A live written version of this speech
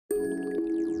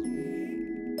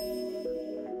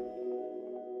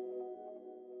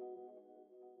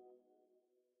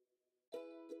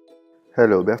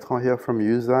Hello, Bertrand here from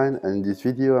Youzign, and in this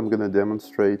video I'm going to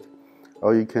demonstrate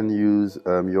how you can use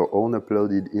your own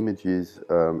uploaded images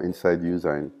inside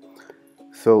Youzign.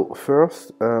 So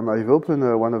first, I've opened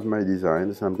one of my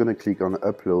designs. I'm going to click on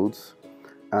Uploads,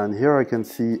 and here I can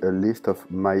see a list of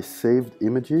my saved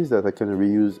images that I can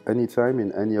reuse anytime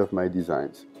in any of my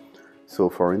designs. So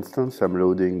for instance, I'm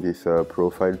loading this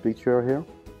profile picture here.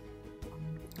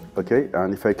 Okay,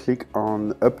 and if I click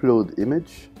on Upload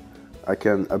Image, I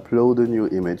can upload a new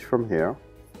image from here,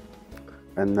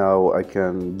 and now I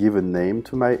can give a name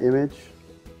to my image,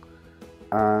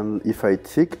 and if I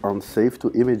tick on Save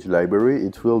to Image Library,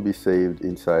 it will be saved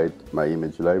inside my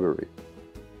image library.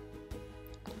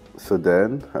 So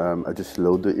then I just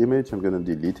load the image. I'm going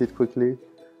to delete it quickly,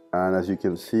 and as you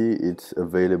can see, it's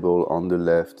available on the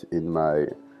left in my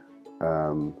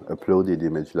uploaded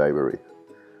image library.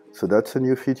 So that's a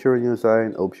new feature in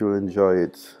Youzign. Hope you'll enjoy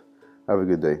it. Have a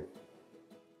good day.